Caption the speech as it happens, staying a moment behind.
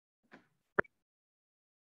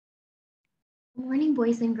Morning,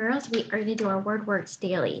 boys and girls. We are going to do our word works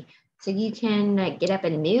daily. So you can get up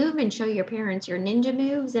and move and show your parents your ninja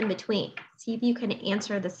moves in between. See if you can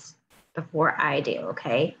answer this before I do,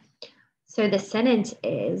 okay? So the sentence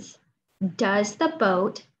is, does the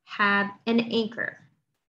boat have an anchor?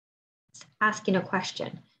 It's asking a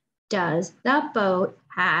question. Does the boat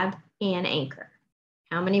have an anchor?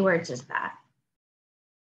 How many words is that?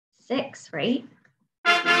 6, right?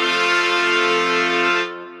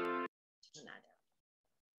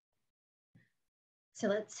 So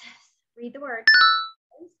let's read the word.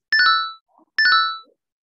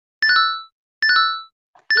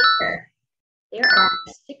 Anchor. There are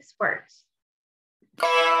 6 words.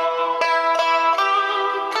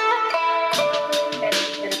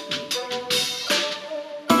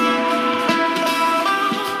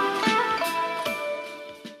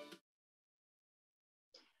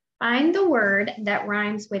 Find the word that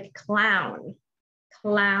rhymes with clown.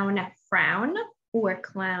 Clown frown or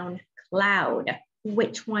clown cloud.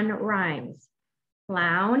 Which one rhymes?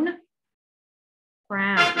 Clown,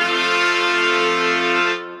 frown.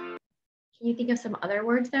 Can you think of some other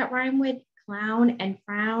words that rhyme with clown and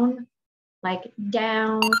frown? Like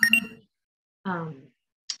down.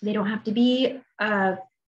 They don't have to be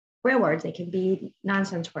real words. They can be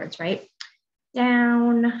nonsense words, right?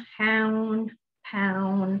 Down, hound,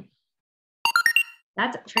 pound.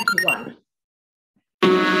 That's a tricky one.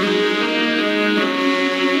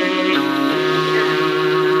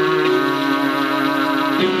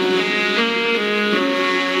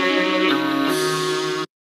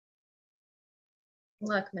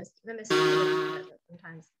 Look, Miss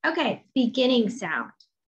sometimes. Okay, beginning sound.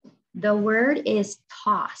 The word is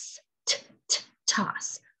toss.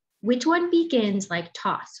 Toss. Which one begins like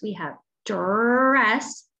toss? We have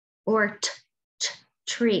dress or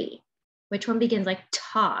tree. Which one begins like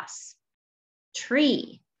toss?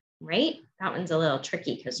 Tree, right? That one's a little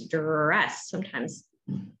tricky because dress sometimes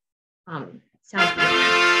sounds weird.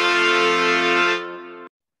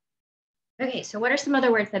 Okay, so what are some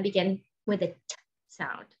other words that begin with a t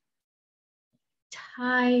sound?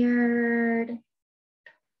 Tired,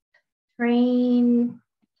 train,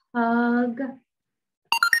 tug.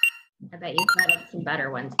 I bet you thought of some better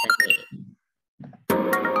ones than me.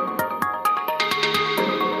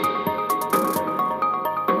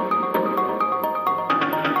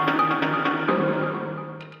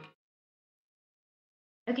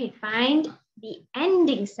 Okay, find the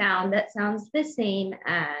ending sound that sounds the same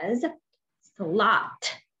as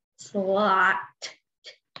slot. Slot.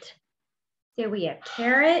 So we have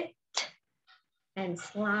carrot and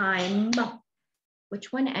slime.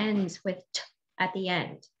 Which one ends with t at the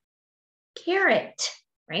end? Carrot,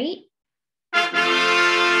 right?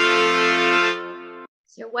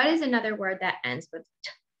 So what is another word that ends with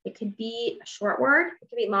t? It could be a short word. It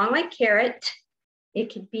could be long like carrot.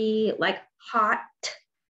 It could be like hot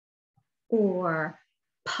or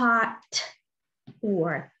pot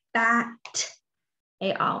or bat.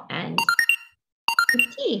 They all end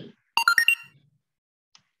with T.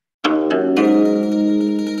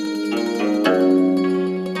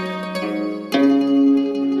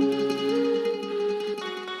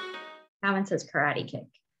 That one says karate kick.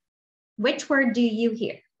 Which word do you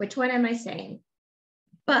hear? Which one am I saying?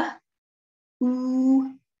 Boot.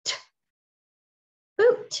 Boot.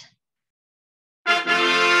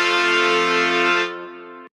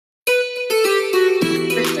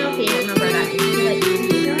 For Sophie, remember that you like to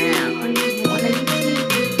move around.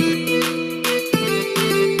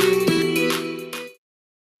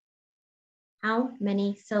 How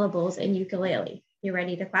many syllables in ukulele? You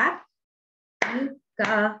ready to clap?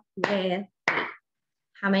 Ukulele.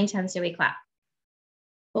 How many times do we clap?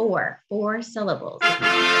 4. 4 syllables.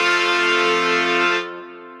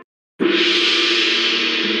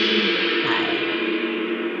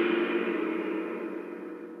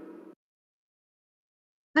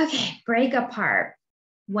 Okay, break apart.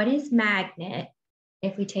 What is magnet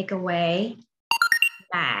if we take away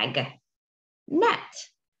mag? Net.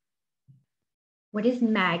 What is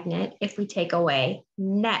magnet if we take away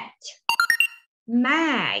net?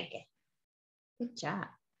 Mag. Good job.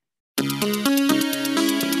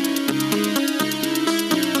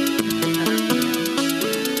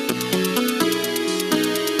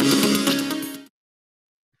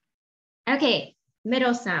 Okay,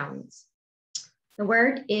 middle sounds. The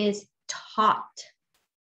word is taught.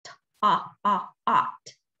 Ought.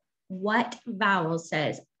 What vowel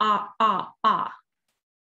says ah?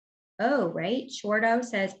 Oh, right? Short O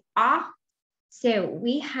says ah. So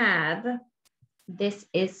we have, this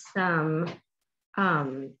is some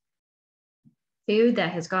food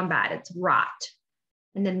that has gone bad. It's rot.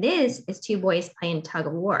 And then this is two boys playing tug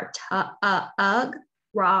of war. Ug,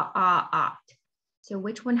 ra, ah, ah. So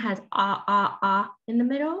which one has ah, ah, ah in the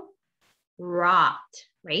middle? Rot,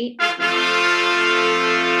 right?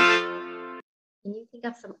 Can you think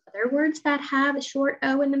of some other words that have a short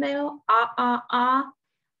O in the middle? Ah, ah, ah,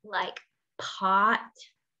 like pot,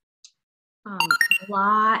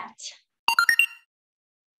 lot,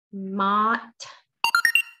 mott.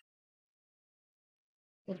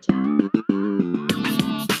 Good job.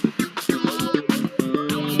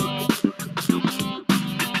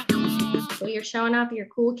 So you're showing off your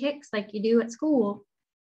cool kicks like you do at school.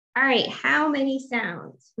 All right, how many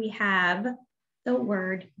sounds? We have the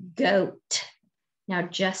word goat. Now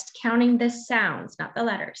just counting the sounds, not the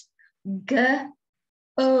letters. G-O-T.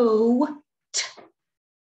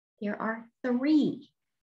 There are 3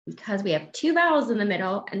 because we have 2 vowels in the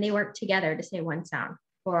middle and they work together to say one sound.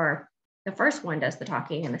 Or the first one does the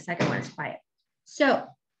talking and the second one is quiet. So,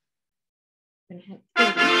 I'm gonna hit 3.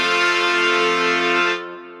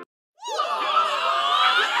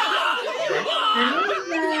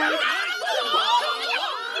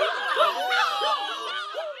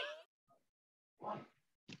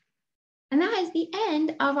 And that is the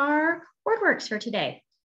end of our WordWorks for today.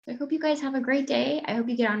 So I hope you guys have a great day. I hope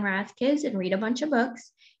you get on Rathkids and read a bunch of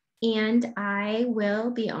books. And I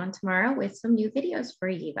will be on tomorrow with some new videos for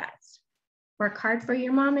you guys. Work hard for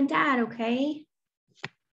your mom and dad, okay?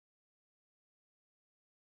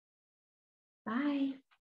 Bye.